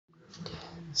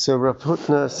So Rav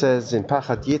Hutner says in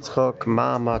Pachat Yitzchok,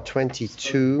 Ma'amar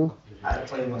 22,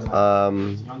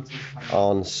 on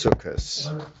Sukkos.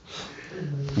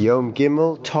 Yom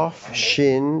Gimel Tov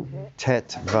Shin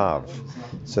Tet Vav.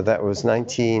 So that was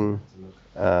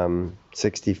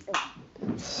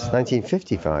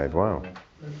 1955. Wow.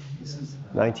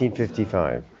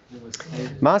 1955.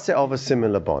 Maaseh Ova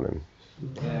Similar Bonim.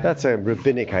 That's a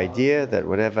rabbinic idea that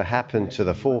whatever happened to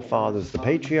the forefathers, the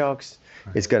patriarchs,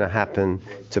 is going to happen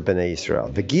to Bnei Israel.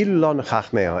 V'gilu lon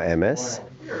chachmei ha'emes,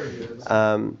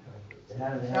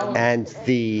 and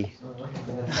the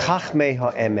chachmei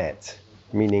ha'emet,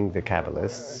 meaning the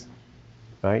Kabbalists,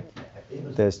 right?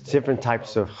 There's different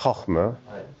types of chokhmah.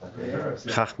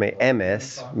 Chachmei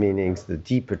emes, meaning the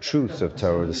deeper truths of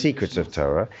Torah, the secrets of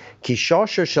Torah. Ki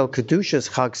shosher shel kedushas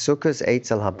chag sukkos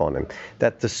eitzel habonim.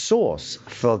 That the source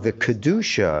for the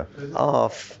kedusha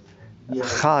of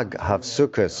Chag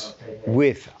Havsukkos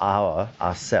with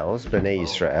ourselves, Bnei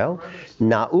Israel,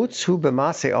 Na'utz hu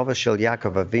b'masei ova shel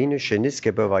Yaakov Avinu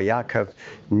sheniske bo Yaakov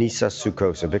nisa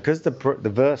Sukkosa. Because the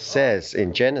verse says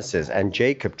in Genesis, and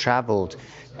Jacob traveled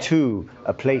to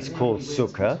a place called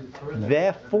Sukkah,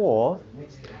 therefore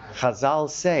Chazal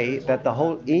say that the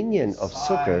whole inyan of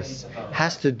Sukkos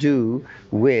has to do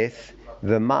with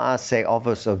the Maaseh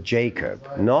Avos of Jacob,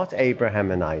 not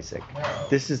Abraham and Isaac.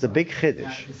 This is the big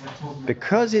chiddush.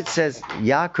 Because it says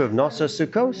Yaakov Nosa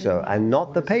Sukkoso and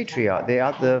not the patriarch, they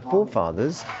are the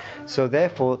forefathers, so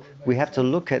therefore we have to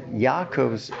look at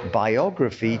Yaakov's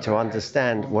biography to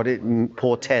understand what it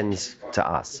portends to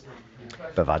us.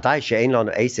 Now,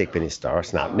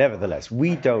 nevertheless,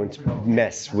 we don't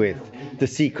mess with the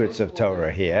secrets of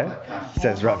Torah here,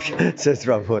 says Rav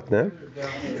Hutner.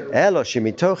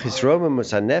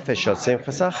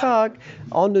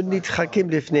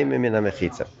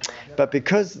 But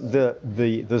because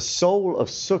the soul of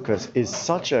Sukkot is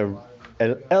such an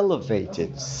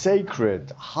elevated,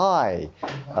 sacred, high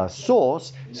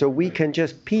source, so we can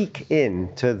just peek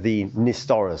into the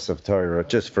Nistoros of Torah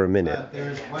just for a minute.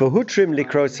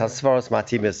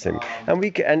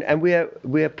 And we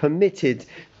are permitted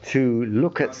to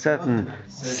look at certain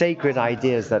sacred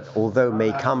ideas that, although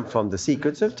may come from the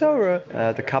secrets of Torah,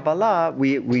 the Kabbalah,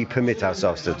 we permit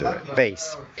ourselves to do it.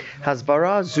 Base.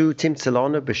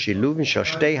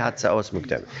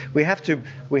 We have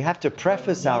to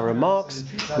preface our remarks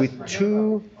with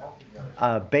two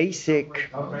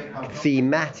basic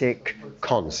thematic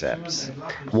concepts.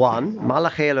 One,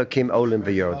 Malachei Elokim Olim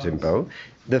V'Yodim Bo.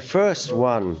 The first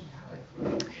one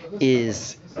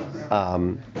is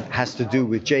has to do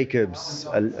with Jacob's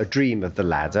a dream of the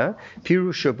ladder.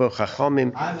 Pirusha bo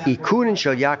chachomim ikunin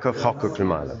shel Yaakov chokuk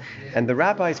l'mala. And the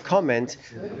rabbis comment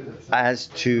as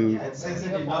to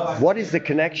what is the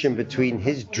connection between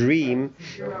his dream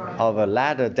of a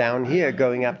ladder down here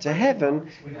going up to heaven,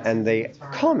 and they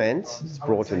comment, it's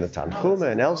brought in the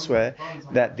Tanchuma and elsewhere,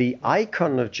 that the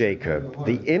icon of Jacob,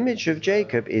 the image of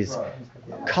Jacob, is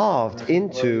carved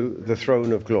into the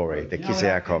throne of glory, the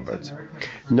Kisei HaKavod.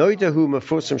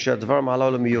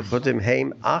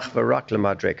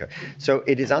 So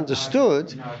it is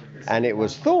understood, and it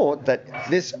was thought that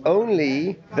this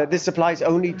applies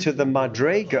only to the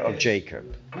Madrega of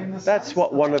Jacob. That's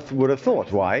what one would have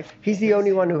thought. Why? He's the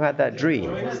only one who had that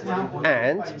dream,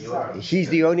 and he's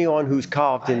the only one who's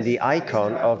carved in the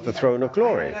icon of the throne of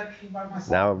glory.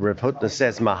 Now, Rav Hutner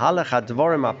says, "Mahalach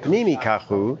hadvorim apnimi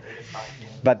kachu."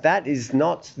 But that is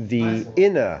not the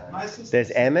inner. There's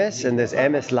emes and there's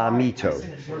emes lamito.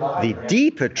 The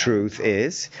deeper truth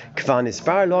is, I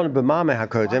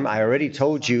already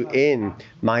told you in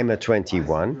Maimah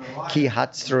 21, ki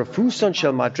hatzrafuson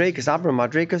shel madrekas Avram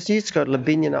madrekas yitzchak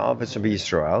lebinyan ha'avetz of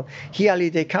Yisrael, hi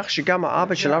alidei kach shegam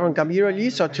ha'avetz shel Avram gam yirah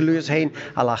yisrael teluyos hein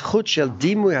al hachut shel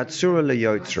dimui hatzura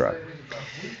leyotzra.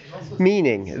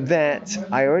 Meaning that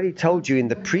I already told you in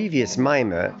the previous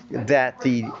mimer that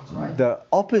the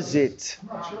opposite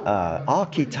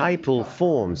archetypal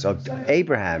forms of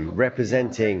Abraham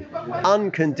representing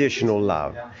unconditional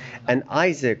love and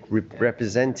Isaac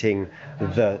representing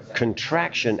the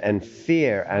contraction and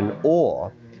fear and awe.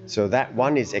 So that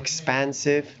one is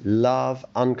expansive, love,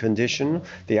 unconditional.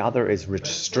 The other is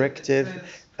restrictive,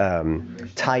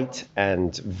 tight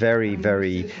and very,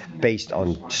 very based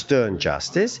on stern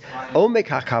justice. Omek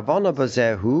hakavana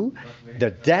bazehu, the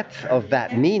depth of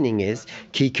that meaning is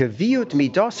ki kaviut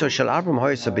midoso shel Avram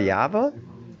hoysa b'yava,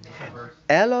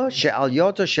 elo she'al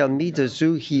yoto shel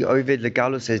midazu hi oved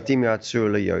legalus es dimiatzur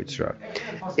leyotzra.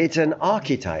 It's an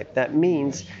archetype. That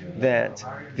means that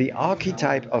the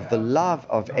archetype of the love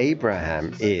of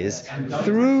Abraham is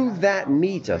through that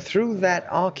meter, through that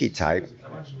archetype,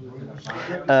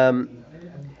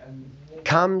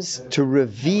 comes to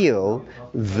reveal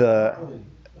the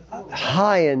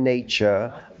higher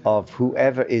nature of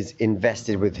whoever is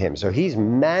invested with him. So he's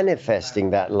manifesting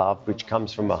that love which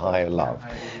comes from a higher love.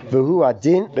 And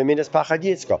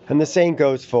the same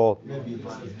goes for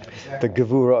the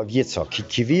Gevura of Yitzchak.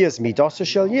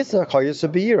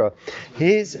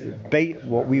 His,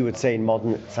 what we would say in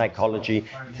modern psychology,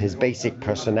 his basic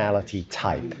personality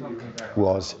type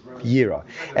was Yira.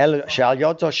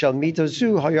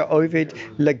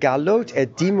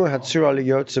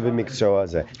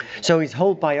 So his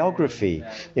whole biography,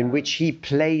 in which he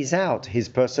plays out his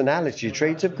personality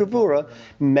traits of Gevura,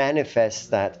 manifests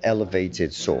that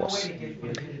elevated source.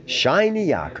 Shiny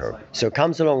Yaakov. So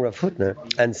comes along Rav Hutner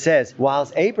and says,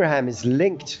 whilst Abraham is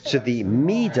linked to the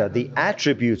Midah, the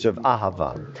attribute of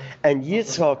Ahava, and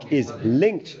Yitzchak is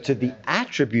linked to the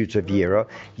attribute of Yira,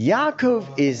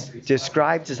 Yaakov is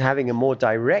described as having a more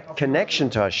direct connection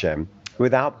to Hashem,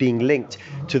 without being linked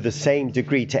to the same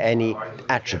degree to any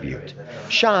attribute.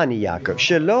 Shani Yaakov,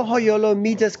 shelo hayolo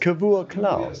midas kavua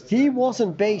klal. He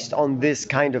wasn't based on this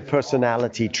kind of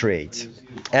personality trait.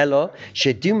 Elo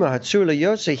sheduma hatzula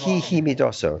yosa hi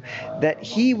midoso. That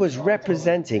he was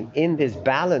representing in this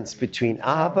balance between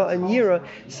Ahava and Yira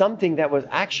something that was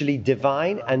actually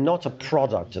divine and not a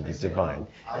product of the divine.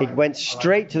 It went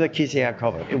straight to the Kisei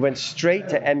HaKavod. It went straight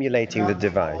to emulating the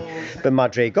divine. But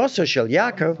Madregoso shel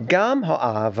Yaakov gam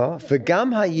ha'ahava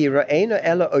v'gam ha'yira eino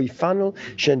ela oifanu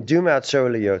shenduma atzor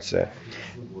liyotze.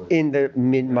 In the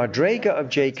Madrega of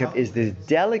Jacob is this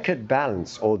delicate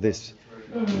balance, or this,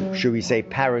 should we say,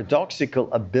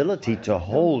 paradoxical ability to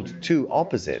hold two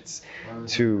opposites,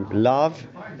 to love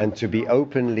and to be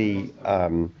openly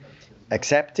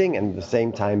accepting and at the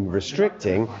same time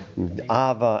restricting,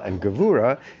 Ava and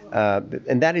Gevura,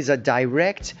 and that is a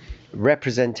direct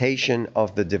representation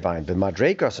of the divine. The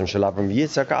Madregos and Shalavim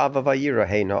Yitzchak Ava Vayira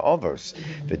Heina Ovos.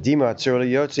 The Dima Atzur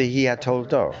Yotze he had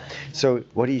told. So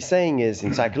what he's saying is,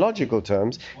 in psychological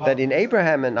terms, that in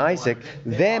Abraham and Isaac,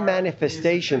 their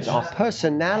manifestations are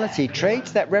personality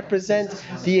traits that represent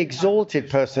the exalted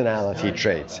personality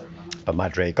traits. But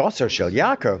Madregos Shel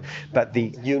Yaakov, but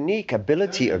the unique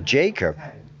ability of Jacob.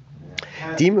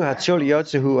 There's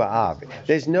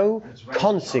no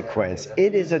consequence.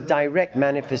 It is a direct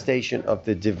manifestation of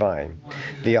the divine.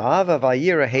 And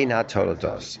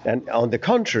on the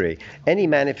contrary, any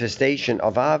manifestation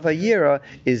of Ahava Yira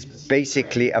is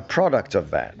basically a product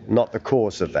of that, not the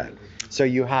cause of that. So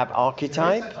you have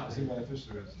archetype,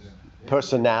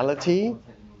 personality,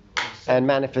 and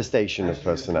manifestation of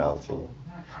personality.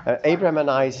 Abraham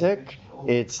and Isaac,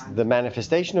 it's the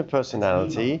manifestation of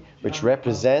personality which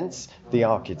represents the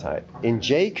archetype. In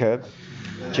Jacob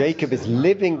is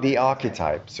living the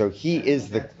archetype, so he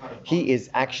is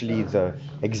actually the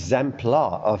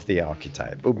exemplar of the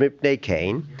archetype. Ubnei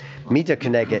Cain, Mida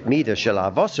Keneget Mida Shel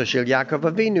Avoso Shel Yaakov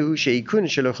Avinu Sheikun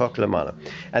Sheluchok Lamana.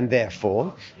 And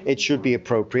therefore, it should be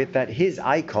appropriate that his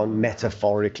icon,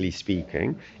 metaphorically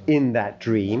speaking, in that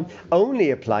dream,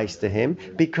 only applies to him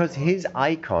because his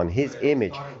icon, his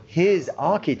image, his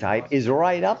archetype is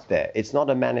right up there. It's not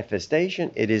a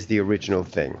manifestation, it is the original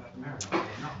thing.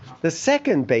 The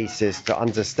second basis to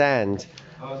understand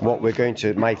what we're going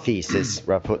to, my thesis,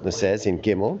 Rav Hutner says in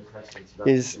Gimel,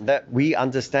 is that we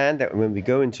understand that when we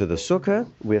go into the sukkah,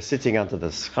 we're sitting under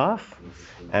the schach,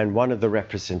 and one of the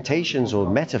representations or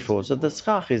metaphors of the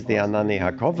schach is the Anani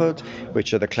HaKavod,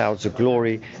 which are the clouds of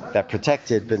glory that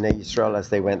protected Bnei Yisrael as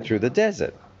they went through the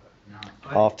desert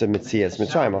after Metzias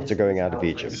Mitzrayim, after going out of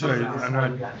Egypt. Sorry,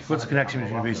 what's the connection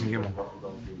between base and Gimel?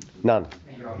 None.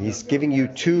 He's giving you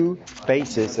two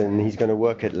bases, and he's going to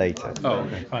work it later. Oh,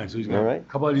 okay, fine. So he's going to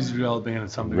Kabbalah Israel being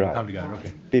something come together.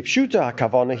 Okay.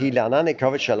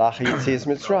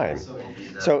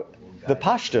 So the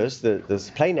pashtus,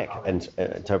 the plain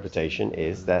interpretation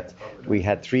is that we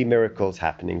had three miracles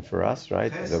happening for us,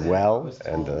 right? The well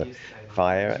and the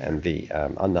fire and the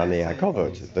Anani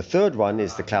HaKavod. The third one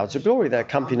is the clouds of glory that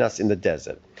accompany us in the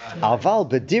desert. Aval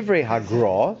b'divrei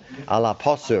hagro ala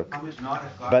posuk.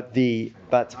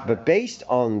 But based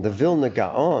on the Vilna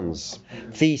Gaon's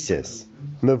thesis,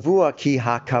 Mavua ki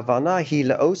hakavana hi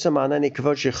le'osam anani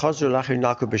kavod shechazru lachir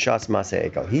naku b'shas maseh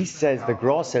egal. He says, the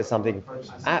Gra says something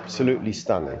absolutely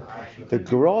stunning. The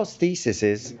Gra's thesis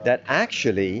is that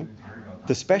actually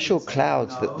the special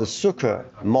clouds that the Sukkah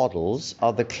models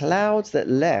are the clouds that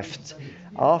left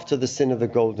after the sin of the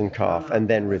golden calf and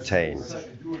then retained.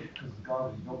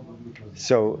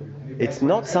 So it's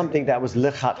not something that was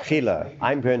lechatchila.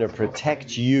 I'm going to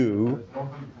protect you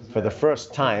for the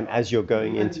first time as you're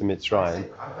going into Mitzrayim.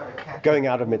 going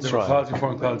out of There were Mitzrayim. clouds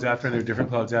before and clouds after, and there were different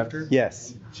clouds after?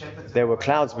 Yes. There were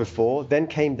clouds before, then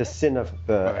came the sin of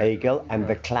Egel, and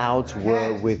the clouds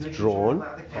were withdrawn,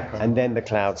 and then the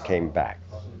clouds came back.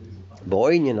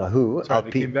 Sorry,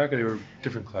 they came back, or they were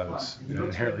different clouds,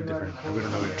 inherently different. We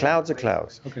don't know yet. Clouds are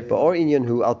clouds. Okay. But or inyan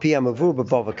hu al pi hamavur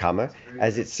b'Bava Kama,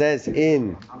 as it says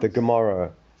in the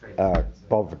Gemara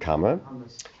Bava Kama,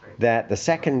 that the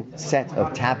second set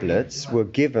of tablets were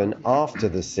given after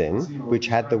the sin, which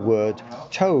had the word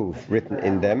tov written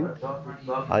in them.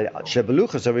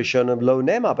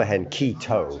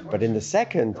 But in the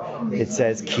second, it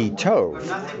says ki tov,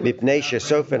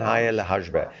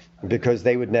 because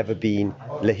they would never be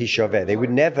lehishaveh. They would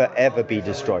never ever be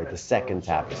destroyed. The second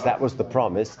tablets. That was the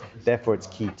promise. Therefore, it's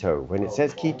ki tov. When it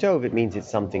says ki tov, it means it's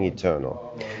something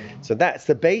eternal. So that's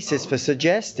the basis for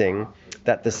suggesting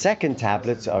that the second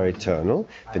tablets are eternal.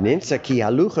 V'nimtza ki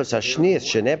haluchos hashnios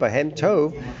sheneh bahem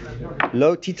tov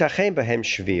lo titachem bahem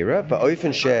shvira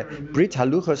ba'ofen she brit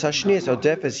haluchos hashnios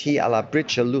odefes hi ala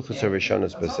brit shel luchos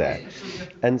harishonos b'zeh.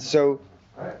 And so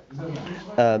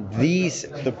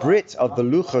the Brit of the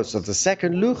Luchos, of the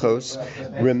second Luchos,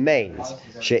 remains.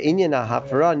 She'inyan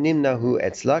ha'hafra nimnahu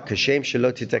etzla kashem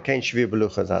shelo titaken shvir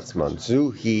b'luchos atzmon. Zu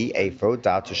hi efo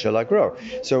da'atu shel agro.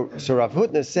 So Rav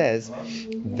Hutner says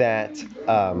that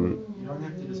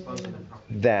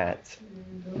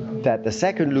that the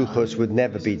second Luchos would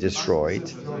never be destroyed.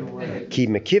 Ki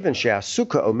mekiven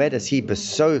she'asuka omedes hi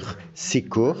besoich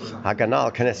sikuch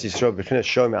haganal kanes Yisrael b'chinas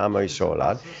shomer amo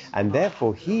Yisrael, and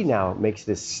therefore he now makes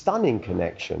this stunning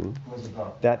connection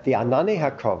that the Ananei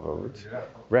HaKavod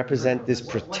represent this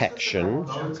protection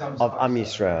of Am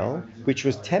Yisrael, which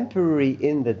was temporary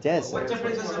in the desert.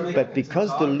 But because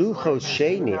the Luchos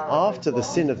Sheni, after the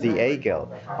sin of the Egel,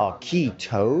 are ki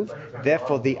tov,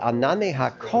 therefore the Ananei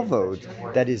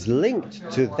HaKavod that is linked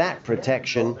to that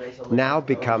protection now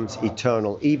becomes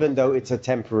eternal, even though it's a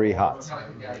temporary hut.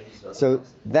 So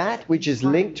that which is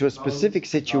linked to a specific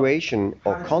situation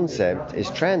or concept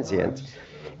is transient,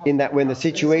 in that when the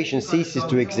situation ceases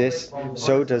to exist,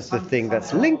 so does the thing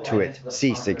that's linked to it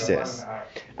cease to exist.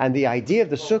 And the idea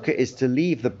of the sukkah is to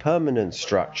leave the permanent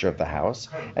structure of the house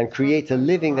and create a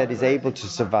living that is able to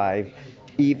survive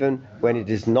even when it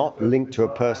is not linked to a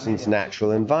person's natural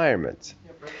environment.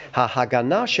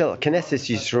 Ha-Haganah shel Knesset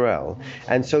Yisrael,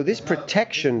 and so this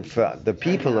protection for the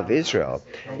people of Israel,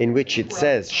 in which it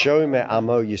says Shomer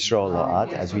Amo Yisrael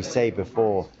La'ad, as we say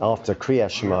before after Kriya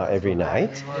Shema every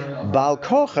night, Bal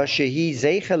Kocha Shehi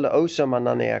Zeicha Le'osa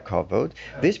Mananei HaKavod,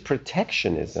 this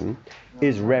protectionism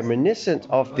is reminiscent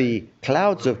of the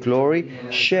clouds of glory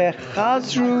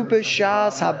Shechazru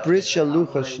B'Shas Habris Shel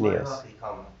Luchos Shnios.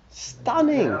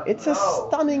 Stunning. It's a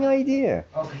stunning idea.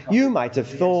 You might have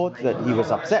thought that he was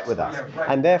upset with us,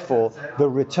 and therefore the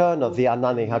return of the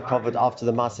Ananei HaKavod after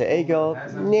the Maseh Egel,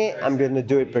 I'm going to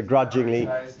do it begrudgingly.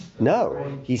 No,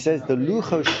 he says the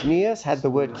Luchos Shnios had the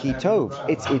word ki tov.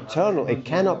 It's eternal. It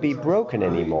cannot be broken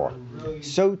anymore.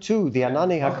 So too, the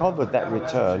Ananei HaKavod that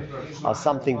return are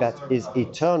something that is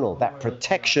eternal. That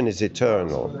protection is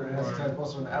eternal.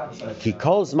 Ki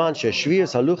kol zman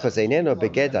sheshvius haluchos eineno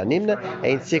begeda nimna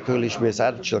ein sikur lishmius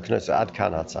ad shel knesset ad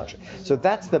kan hatzach. So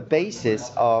that's the basis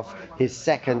of his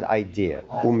second idea.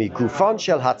 Umi gufan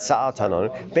shel hatza'at hanon.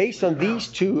 Based on these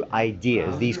two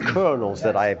ideas, these kernels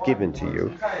that I have given to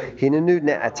you, hinenu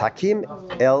ne'atakim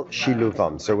el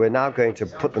shiluvam. So we're now going to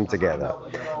put them together.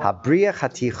 Habriach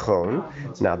hatichon.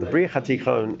 Now, the Briach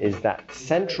HaTichon is that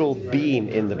central beam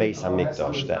in the Beis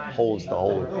HaMikdash that holds the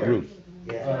whole roof.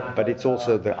 But it's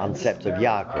also the Ansept of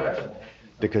Yaakov.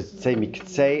 Because Tzei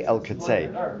Miktzei El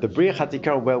Katzei. The Briach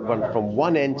HaTichon went from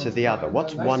one end to the other.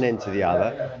 What's one end to the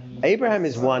other? Abraham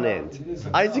is one end.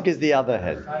 Isaac is the other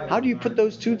end. How do you put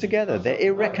those two together? They're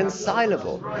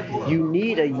irreconcilable. You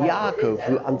need a Yaakov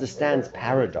who understands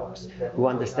paradox, who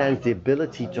understands the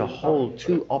ability to hold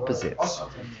two opposites.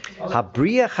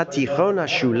 Habriach HaTichon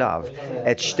HaShulav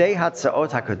et shtei hatzaot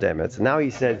hakodemet. Now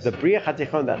he says the Briach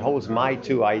HaTichon that holds my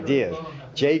two ideas,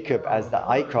 Jacob as the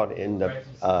icon in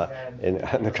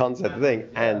the concept thing,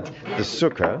 and the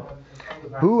sukkah.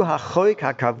 Hu hachoik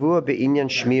hakavua be'inyan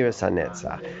shmiras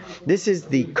hanetzach. This is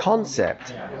the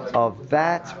concept of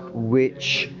that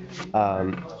which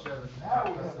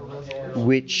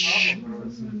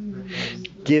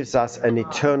gives us an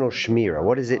eternal shmira.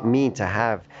 What does it mean to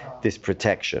have this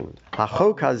protection?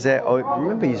 Hachok hazeh.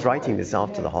 Remember, he's writing this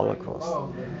after the Holocaust.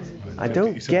 I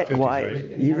don't get why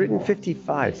he written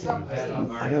 55.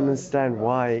 I don't understand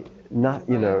why not.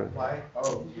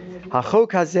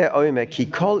 Hachok hazeh oimer ki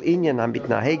kol inyan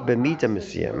hamitnaheg b'mita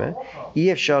mesuyema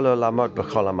yefshar lo lamod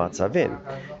b'chol hamatzavim.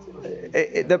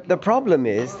 The problem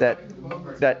is that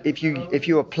that if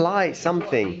you apply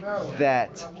something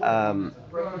that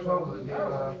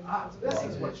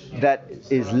that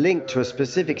is linked to a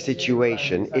specific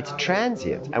situation, it's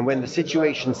transient, and when the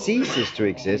situation ceases to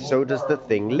exist, so does the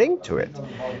thing linked to it.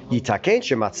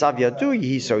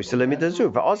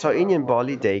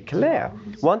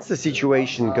 Once the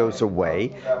situation goes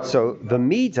away, so the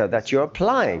meter that you're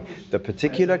applying, the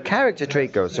particular character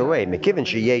trait goes away.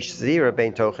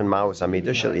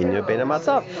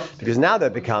 Because now there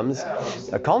becomes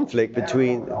a conflict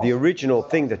between the original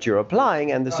thing that you're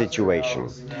applying and the situation.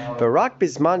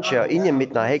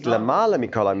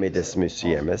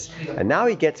 And now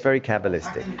he gets very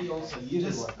Kabbalistic.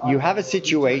 You have a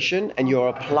situation and you're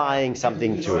applying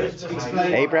something to it.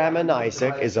 Abraham and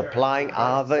Isaac is applying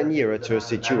Ahava and Yira to a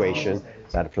situation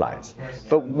that applies.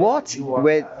 But what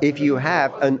if you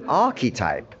have an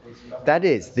archetype? That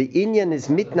is, the inyan is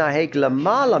mitnaheg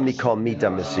lamala mikol mida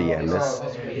mesuyemes.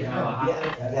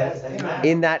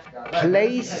 In that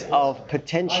place of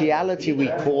potentiality we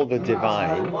call the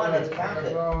divine,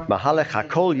 mahalech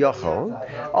hakol yochol,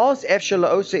 os efshel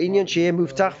la'osa inyan sheyeh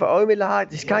muftach va'omer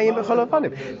lahat iskayim b'chol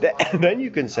avanim. Then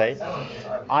you can say,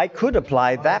 I could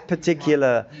apply that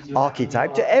particular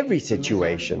archetype to every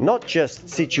situation, not just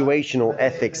situational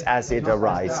ethics as it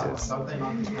arises.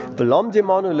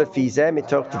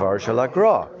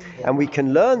 And we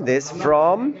can learn this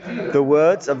from the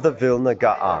words of the Vilna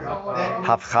Gaon.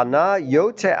 Havchana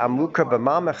yote amuka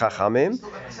b'mameh chachamim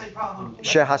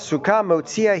shehasuka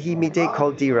motzia hi midei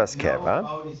kol diras keva.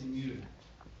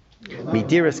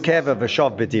 Midiras keva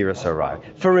v'shav b'diras harai.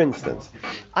 For instance,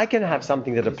 I can have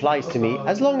something that applies to me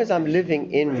as long as I'm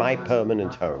living in my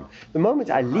permanent home. The moment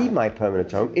I leave my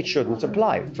permanent home, it shouldn't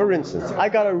apply. For instance, I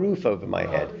got a roof over my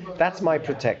head. That's my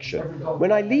protection.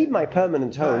 When I leave my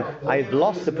permanent home, I've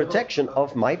lost the protection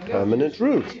of my permanent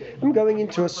roof. I'm going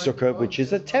into a sukkah, which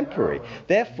is a temporary.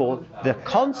 Therefore, the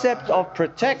concept of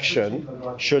protection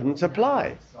shouldn't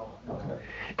apply.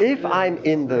 If I'm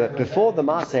before the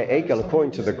Maaseh Egel,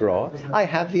 according to the Gra, I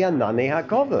have the Ananei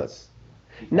HaKovod.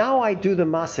 Now I do the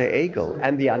Maaseh Egel,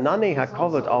 and the Ananei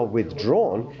HaKovod are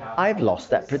withdrawn, I've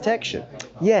lost that protection.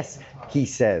 Yes, he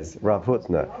says, Rav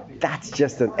Hutner, that's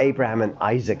just an Abraham and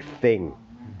Isaac thing.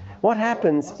 What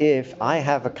happens if I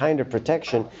have a kind of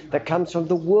protection that comes from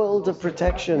the world of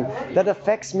protection that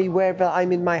affects me whether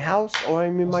I'm in my house or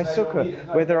I'm in my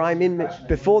sukkah, whether I'm in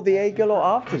before the Egel or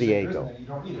after the Egel?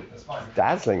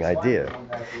 Dazzling idea.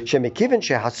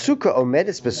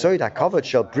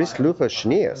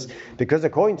 Because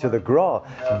according to the Gra,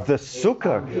 the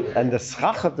sukkah and the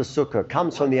schach of the sukkah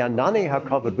comes from the Ananei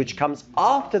HaKavod, which comes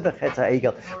after the Chet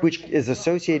HaEgel, which is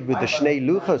associated with the Shnei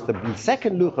Luchos, the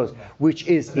second Luchos, which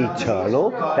is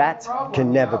eternal, that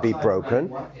can never be broken.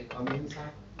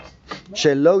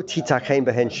 Shelo titachem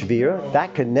behen shvira,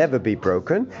 that can never be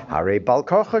broken. Hare bal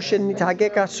korcha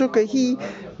shenitagek asukah hi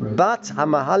bat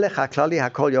hamahalech haklali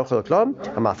hakol yochel klom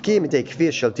hamafki midei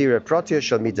kvir shel dira protia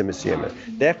shel midah mesuyema.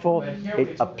 Therefore,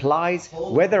 it applies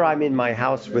whether I'm in my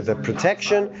house with a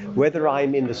protection, whether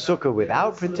I'm in the sukkah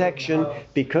without protection,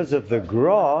 because of the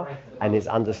Gra and his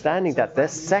understanding that the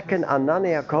second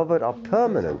Ananei HaKavod are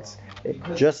permanent.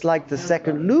 Just like the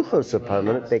second luchos are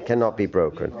permanent, they cannot be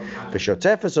broken. And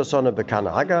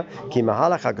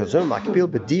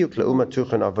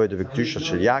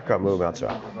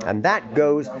that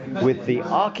goes with the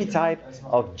archetype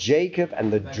of Jacob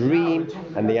and the dream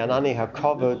and the Ananei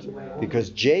HaKavod, because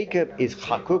Jacob is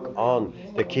chakuk on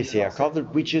the Kisei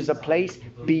HaKavod, which is a place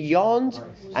beyond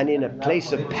and in a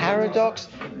place of paradox,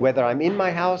 whether I'm in my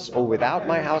house or without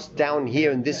my house, down here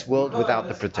in this world without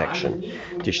the protection.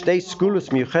 So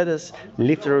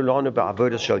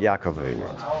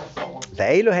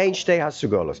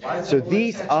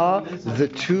these are the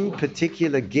two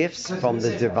particular gifts from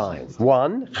the divine.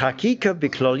 One, Chakika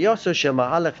b'klol yoso shel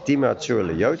ma'alech dima atzur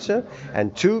leyotze,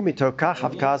 and two, mitokach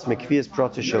havkas mekvias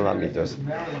proto shel amidos.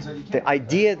 The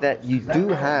idea that you do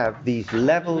have these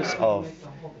levels of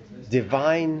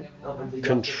divine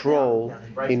control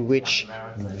in which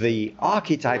the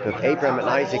archetype of Abraham and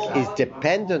Isaac is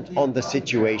dependent on the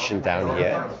situation down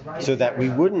here, so that we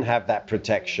wouldn't have that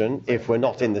protection if we're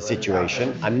not in the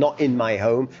situation. I'm not in my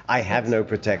home, I have no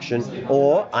protection,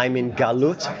 or I'm in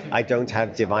Galut, I don't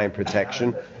have divine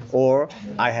protection, or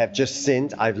I have just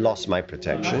sinned, I've lost my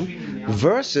protection,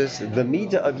 versus the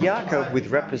Midah of Yaakov, which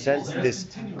represents this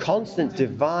constant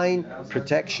divine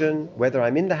protection, whether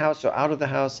I'm in the house or out of the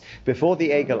house, before the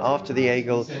Egel, after the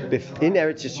Egel, in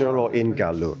Eretz Yisrael or in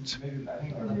Galut.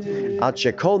 עד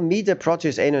שכל מידה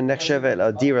פרוטיוס אינו נחשב אל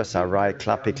אדירס הרי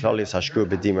כלפי כלוליס השקוע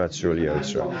בדימה צור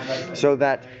ליוצרו. So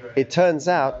that it turns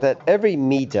out that every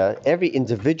midah, every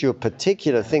individual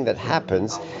particular thing that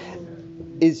happens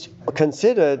is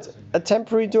considered a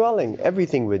temporary dwelling.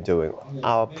 Everything we're doing,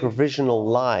 our provisional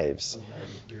lives,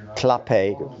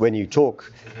 klape, when you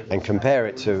talk and compare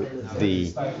it to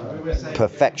the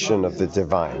perfection of the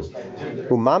divine.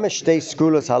 Umamish te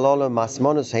skulos halolo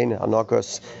masmonus hein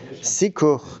anogos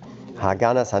sikuch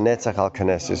haganas hanetzach al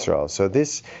kanes Yisrael. So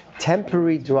this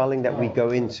temporary dwelling that we go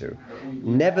into,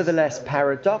 nevertheless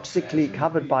paradoxically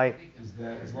covered by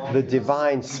the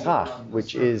divine schach,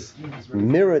 which is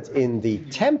mirrored in the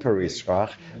temporary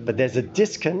schach, but there's a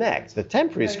disconnect. The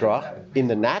temporary schach in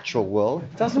the natural world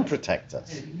doesn't protect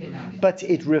us, but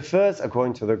it refers,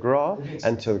 according to the Gra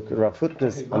and to Rav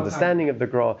Hutner's understanding of the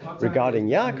Gra regarding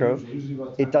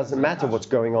Yaakov, it doesn't matter what's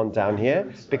going on down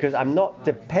here because I'm not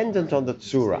dependent on the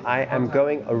tzura. I am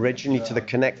going originally to the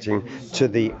connecting to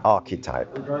the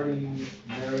archetype.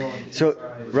 So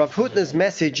Rav Hutner's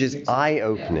message is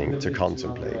eye-opening to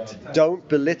contemplate. Don't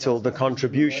belittle the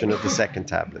contribution of the second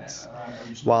tablets.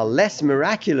 While less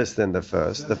miraculous than the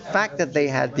first, the fact that they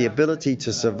had the ability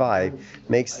to survive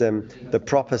makes them the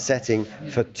proper setting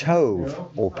for tov,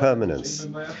 or permanence.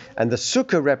 And the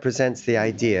sukkah represents the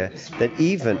idea that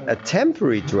even a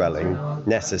temporary dwelling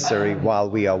necessary while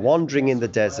we are wandering in the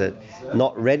desert,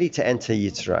 not ready to enter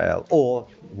Yisrael, or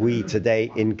we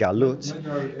today in Galut,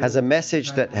 has a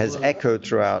message that has echoed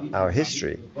throughout our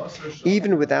history.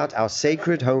 Even without our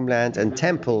sacred homeland and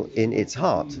temple in its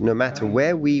heart, no matter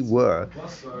where we were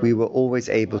always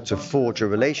able to forge a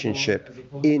relationship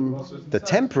in the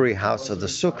temporary house of the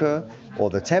Sukkah or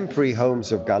the temporary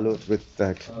homes of Galut with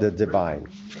the divine.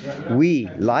 We,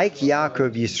 like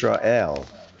Yaakov Yisrael,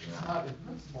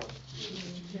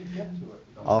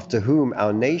 after whom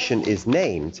our nation is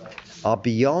named, are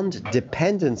beyond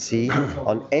dependency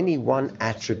on any one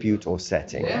attribute or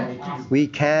setting. We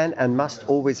can and must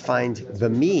always find the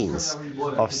means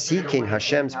of seeking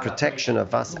Hashem's protection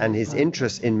of us and His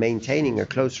interest in maintaining a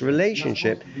close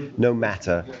relationship, no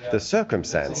matter the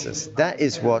circumstances. That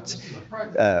is what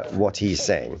he's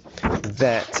saying.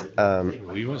 That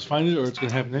we must find it, or it's going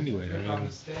to happen anyway. I mean,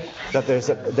 that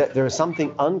there is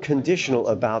something unconditional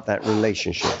about that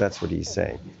relationship. That's what he's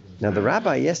saying. Now, the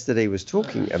rabbi yesterday was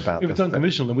talking about... If it's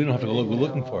unconditional, then we don't have to go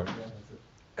looking for it.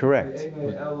 Correct.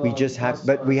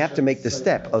 We have to make the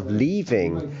step of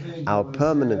leaving our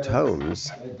permanent homes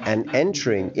and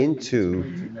entering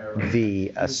into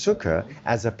the sukkah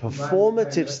as a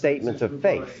performative statement of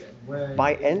faith.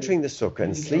 By entering the sukkah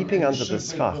and sleeping under the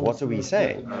schach, what are we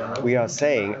saying? We are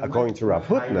saying, according to Rav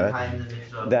Hutner,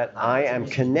 that I am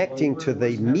connecting to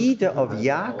the midah of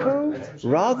Yaakov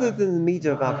rather than the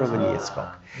midah of Abraham and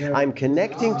Yitzchak. I'm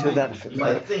connecting to that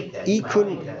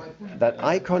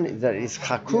icon that is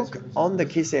chakuk on the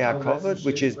Kisei HaKavod,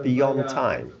 which is beyond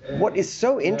time. What is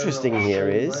so interesting here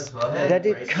is that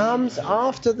it comes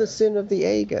after the sin of the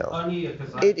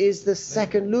Egel. It is the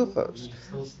second luchos.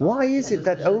 Why is it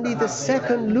that only the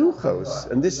second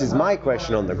luchos, and this is my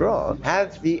question on the Gra,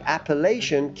 have the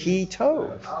appellation ki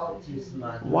tov?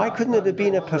 Why couldn't it have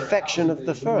been a perfection of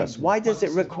the first? Why does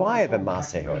it require the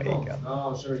Maseh Egel?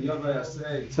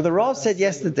 So the Rav said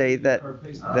yesterday that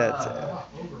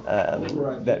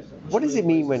what does it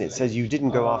mean when it says you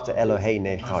didn't go after Elohei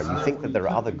Necha? You think that there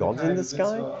are other gods in the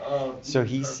sky? So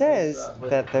he says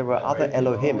that there were other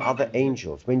Elohim, other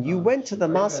angels. When you went to the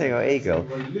Maseh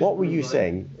Egel, what were you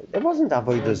saying? It wasn't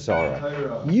Avodah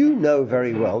Zorah. You know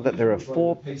very well that there are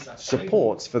 4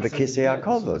 supports for the Kisei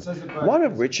HaKavod, one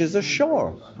of which is a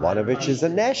shor, one of which is a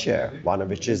nesher, one of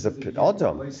which is a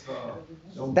Odom.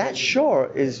 That shore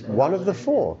is one of the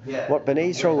 4. What Bnei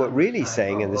Yisrael were really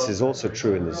saying, and this is also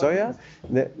true in the Zohar,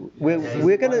 that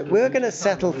we're gonna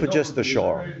settle for just the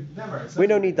shore. We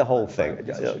don't need the whole thing.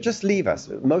 Just leave us.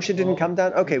 Moshe didn't come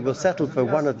down. Okay, we'll settle for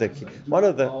one of the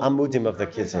amudim of the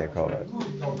Kisei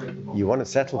HaKavod. You want to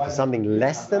settle for something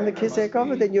less than the Kisei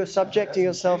HaKavod, then you're subjecting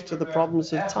yourself to the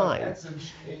problems of time.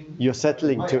 You're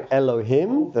settling to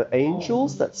Elohim, the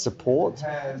angels that support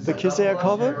the Kisei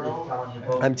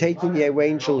HaKavod. I'm taking the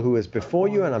angel who is before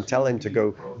you, and I'm telling him to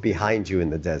go behind you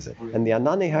in the desert. And the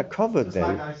Ananei HaKavod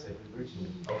then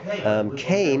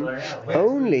came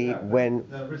only when,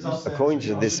 according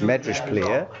to this Medrash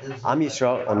Pliya, Am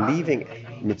Yisrael, on leaving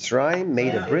Mitzrayim,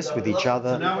 made a bris with each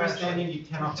other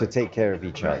to take care of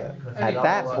each other. At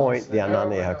that point, the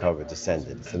Ananei HaKavod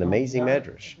descended. It's an amazing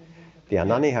Medrash. The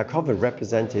Ananei HaKavod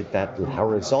represented that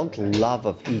horizontal love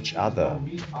of each other.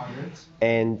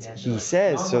 And he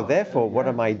says, so therefore, what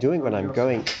am I doing when I'm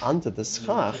going under the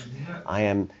schach? I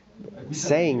am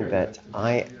saying that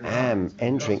I am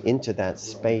entering into that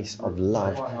space of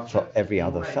love for every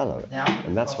other fellow.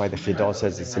 And that's why the Chidor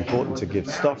says it's important to give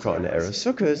tzedakah on Erev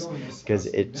Sukkot, because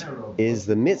it is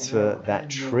the mitzvah that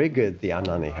triggered the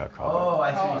Ananei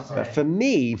HaKavod. But for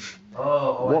me,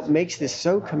 what makes this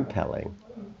so compelling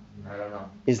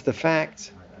is the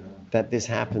fact that this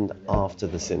happened after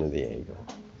the sin of the Egel.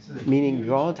 Meaning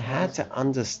God had to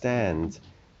understand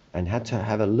and had to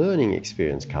have a learning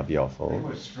experience,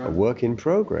 Kaviyachol, a work in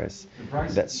progress,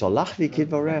 that Solach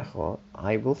v'kidvarecho,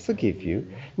 I will forgive you.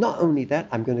 Not only that,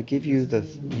 I'm going to give you the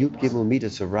Yud Gimel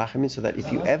Midas of Rachamim, so that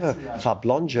if you ever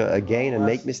fablonja again and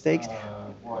make mistakes,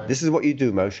 this is what you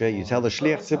do, Moshe. You tell the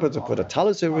Shliach Tzipor to put a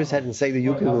talus over his head and say the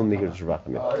Yud Gimel Midas of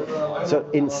Rachamim. So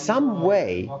in some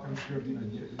way,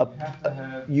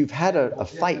 you've had a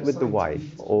fight with the wife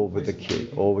or with the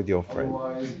kid or with your friend,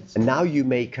 and now you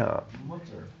make up.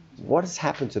 What has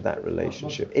happened to that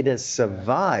relationship? It has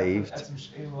survived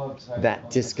that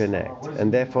disconnect,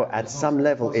 and therefore at some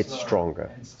level it's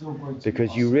stronger,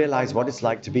 because you realize what it's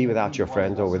like to be without your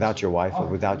friend or without your wife or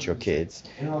without your kids,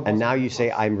 and now you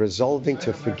say, I'm resolving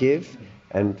to forgive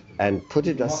and put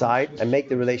it aside and make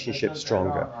the relationship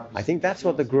stronger. I think that's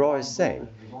what the Gra is saying.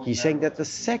 He's saying that the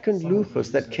second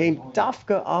luchos that came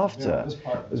dafka after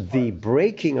the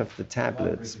breaking of the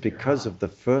tablets because of the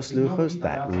first luchos,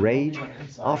 that rage,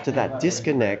 after that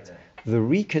disconnect, the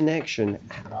reconnection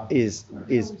is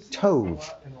tov.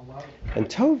 And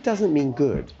tov doesn't mean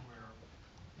good.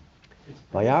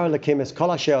 It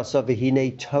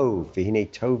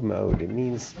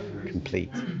means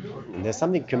complete. And there's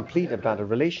something complete about a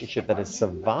relationship that has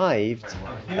survived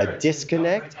a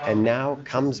disconnect and now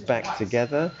comes back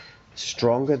together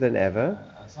stronger than ever,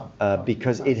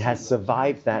 because it has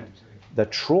survived the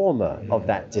trauma of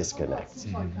that disconnect.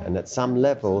 And at some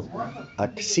level, a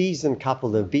seasoned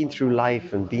couple that have been through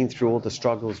life and been through all the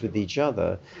struggles with each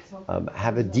other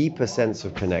have a deeper sense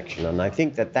of connection. And I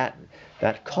think that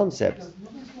concept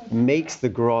makes the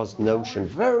Gra's notion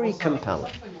very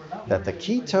compelling, that the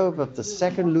Kitov of the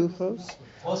second Luchos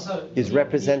is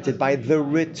represented by the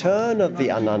return of the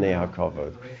Ananei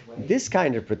HaKavod. This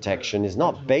kind of protection is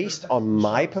not based on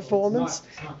my performance,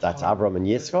 that's Avraham and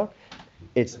Yitzchak.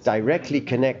 It's directly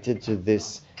connected to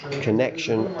this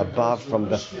connection above from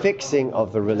the fixing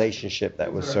of the relationship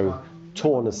that was so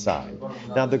torn aside.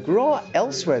 Now the Gra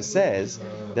elsewhere says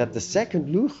that the second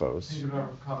Luchos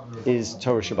is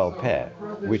Torah Sheba'al Peh,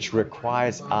 which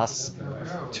requires us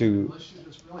to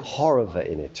horror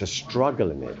in it, to struggle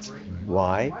in it.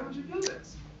 Why?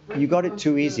 You got it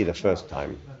too easy the first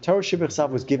time. Torah Sheba'al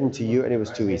was given to you and it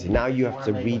was too easy. Now you have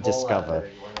to rediscover.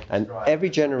 And every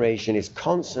generation is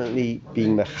constantly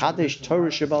being mechadesh Torah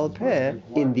Sheba'al Peh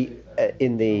in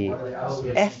the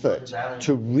effort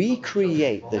to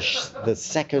recreate the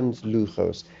second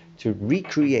Luchos, to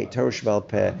recreate Torah Sheba'al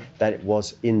Peh that it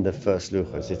was in the first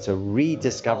Luchos. It's a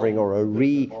rediscovering or a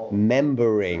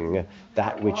remembering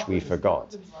that which we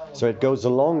forgot. So it goes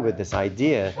along with this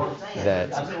idea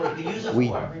that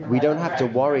we don't have to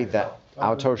worry that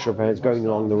our Torah Sheba'al Peh is going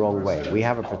along the wrong way. We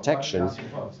have a protection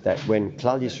that when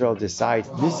Klal Yisrael decides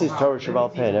this is Torah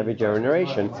Sheba'al Peh in every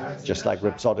generation, just like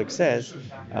Reb Tzadok says,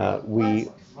 we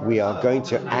are going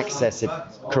to access it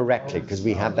correctly because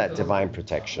we have that divine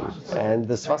protection. And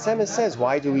the Sfas Emes says,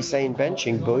 why do we say in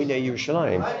benching, Boinei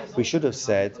Yerushalayim? We should have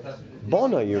said,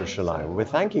 Bono Yerushalayim. We're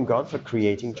thanking God for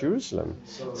creating Jerusalem.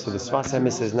 So the Sfas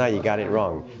Emes says, no, you got it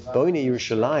wrong. Boinei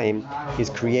Yerushalayim is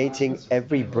creating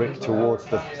every brick towards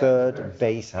the third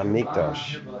base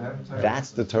Hamikdash.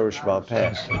 That's the Torah Sheba'al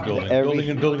Peh.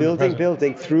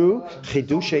 Building through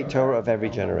Chidushei Torah of every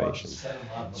generation.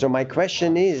 So my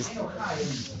question is,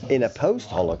 in a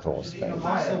post-Holocaust phase,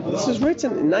 this was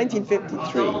written in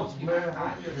 1953.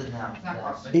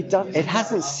 It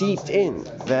hasn't seeped in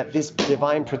that this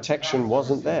divine protection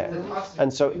wasn't there.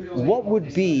 And so what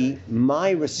would be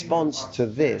my response to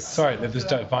this? Sorry, that this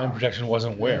divine protection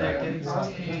wasn't where?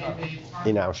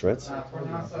 In Auschwitz.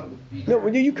 No,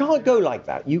 you can't go like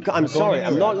that. I'm sorry,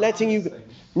 I'm not letting you...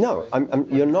 No,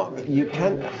 you're not. You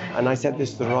can't. And I said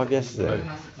this to the Rav yesterday.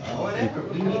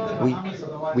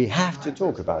 We have to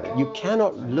talk about it. You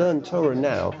cannot learn Torah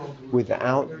now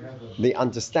without the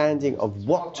understanding of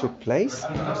what took place,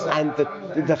 and the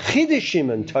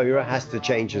Chidushim in Torah has to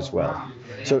change as well.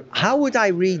 So how would I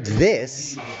read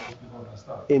this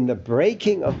in the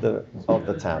breaking of the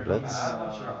tablets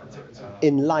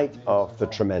in light of the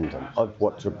tremendum of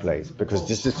what took place? Because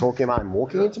this is talking about I'm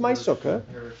walking into my sukkah,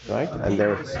 right? And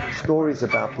there are stories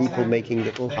about people making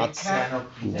little huts.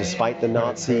 Despite the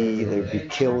Nazi, they would be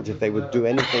killed if they would do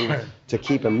anything to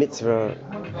keep a mitzvah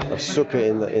of sukkah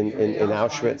in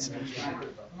Auschwitz.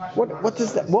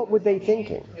 What were they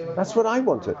thinking? That's what I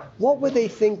wanted. What were they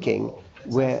thinking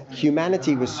where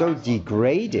humanity was so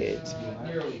degraded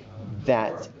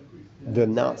that the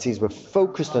Nazis were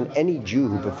focused on any Jew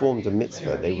who performed a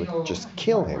mitzvah? They would just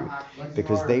kill him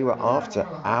because they were after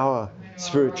our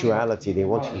spirituality. They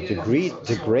wanted to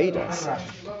degrade us.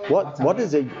 What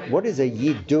is a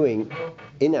Yid doing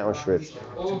in Auschwitz?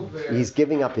 He's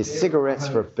giving up his cigarettes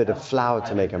for a bit of flour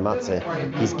to make a matzah.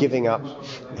 He's giving up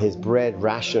his bread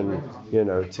ration,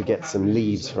 to get some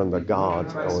leaves from the guard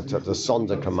or to the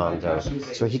Sonderkommando,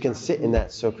 so he can sit in that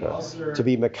sukkah, to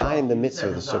be Mekayim the mitzvah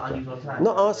of the sukkah. I'm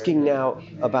not asking now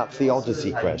about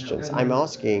theodicy questions. I'm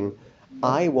asking,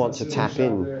 I want to tap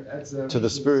in to the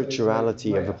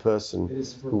spirituality of a person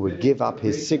who would give up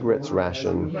his cigarettes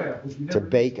ration to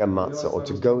bake a matzah or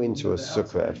to go into a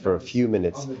sukkah for a few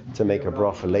minutes to make a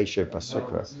bracha leishev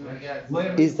b'sukkah.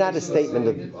 Is that a statement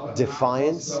of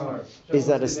defiance? Is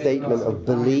that a statement of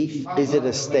belief? Is it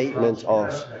a statement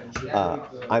of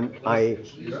I'm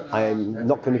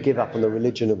not going to give up on the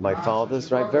religion of my fathers?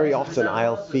 Right? Very often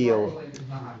I'll feel,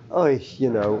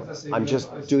 I'm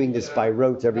just doing this by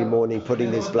rote every morning,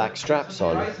 putting these black straps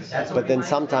on. But then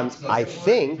sometimes I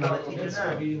think,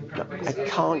 I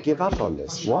can't give up on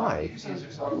this. Why?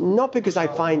 Not because I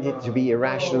find it to be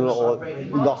irrational or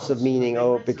loss of meaning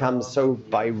or it becomes so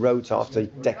by rote after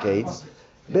decades,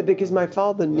 but because my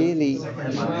father nearly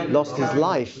lost his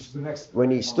life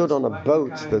when he stood on a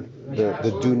boat, the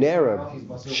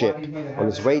Dunera ship, on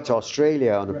his way to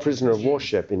Australia on a prisoner of war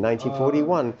ship in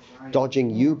 1941,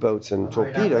 dodging U-boats and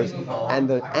torpedoes, and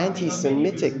the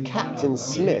anti-Semitic Captain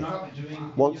Smith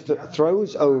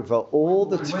throws over all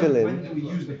the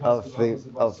tefillin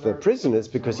of the prisoners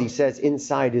because he says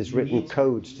inside is written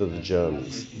codes to the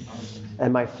Germans.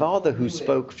 And my father, who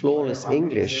spoke flawless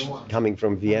English, coming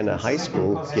from Vienna High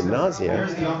School,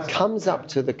 Gymnasia, comes up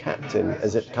to the captain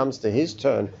as it comes to his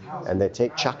turn, and they're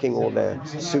chucking all their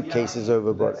suitcases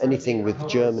overboard, anything with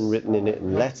German written in it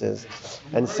and letters,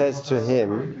 and says to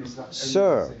him,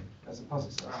 "Sir,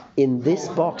 in this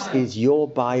box is your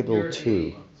Bible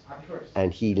too."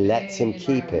 And he lets him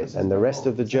keep it, and the rest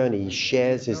of the journey he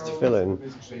shares his tefillin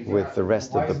with the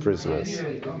rest of the prisoners.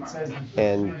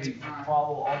 And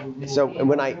so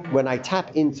when I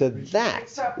tap into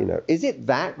that, is it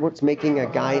that what's making a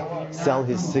guy sell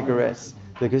his cigarettes?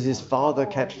 Because his father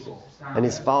kept, and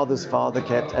his father's father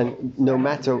kept, and no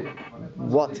matter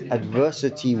what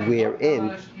adversity we're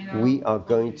in, we are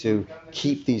going to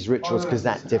keep these rituals because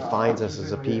that defines us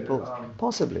as a people?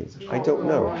 Possibly. I don't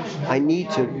know. I need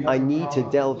to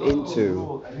delve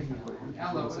into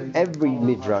every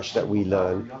midrash that we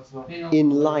learn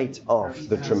in light of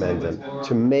the Tremendum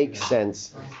to make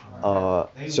sense,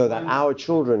 so that our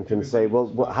children can say,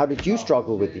 well, how did you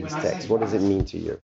struggle with these texts? What does it mean to you?